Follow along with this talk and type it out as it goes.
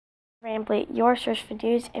Ram Bleat, your source for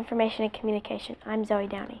news, information, and communication. I'm Zoe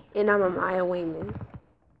Downey. And I'm Amaya Wayman.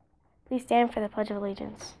 Please stand for the Pledge of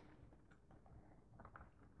Allegiance.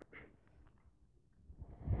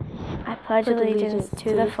 I pledge allegiance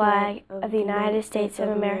to the flag of the United States of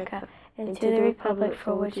America and to the republic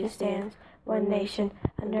for which it stands, one nation,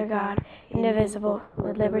 under God, indivisible,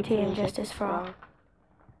 with liberty and justice for all.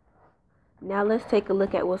 Now let's take a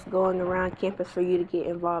look at what's going around campus for you to get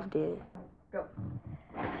involved in. Go.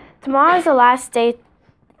 Tomorrow is the last day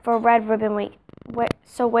for Red Ribbon Week,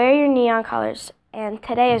 so wear your neon colors, and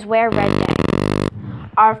today is Wear Red Day.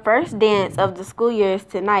 Our first dance of the school year is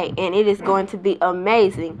tonight, and it is going to be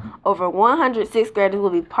amazing. Over 100 6th graders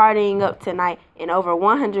will be partying up tonight, and over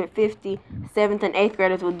 150 7th and 8th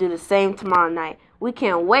graders will do the same tomorrow night. We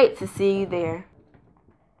can't wait to see you there.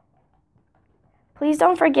 Please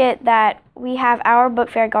don't forget that we have our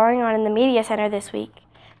book fair going on in the Media Center this week.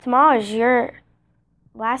 Tomorrow is your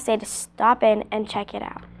last day to stop in and check it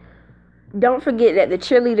out. Don't forget that the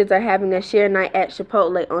cheerleaders are having a share night at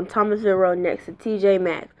Chipotle on Thomasville Road next to TJ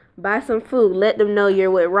Maxx. Buy some food, let them know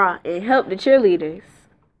you're with Raa, and help the cheerleaders.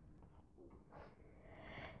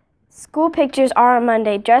 School pictures are on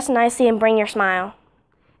Monday. Dress nicely and bring your smile.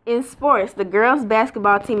 In sports, the girls'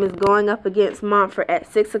 basketball team is going up against Montfort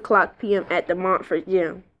at 6 o'clock p.m. at the Montfort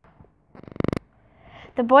Gym.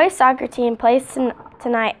 The boys' soccer team plays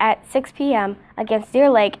tonight at 6 p.m. against Deer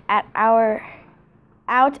Lake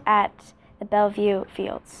out at the Bellevue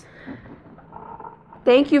Fields.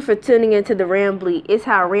 Thank you for tuning into the Ram Bleat. It's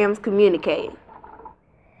how Rams communicate.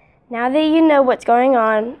 Now that you know what's going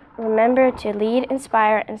on, remember to lead,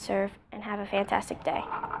 inspire, and serve, and have a fantastic day.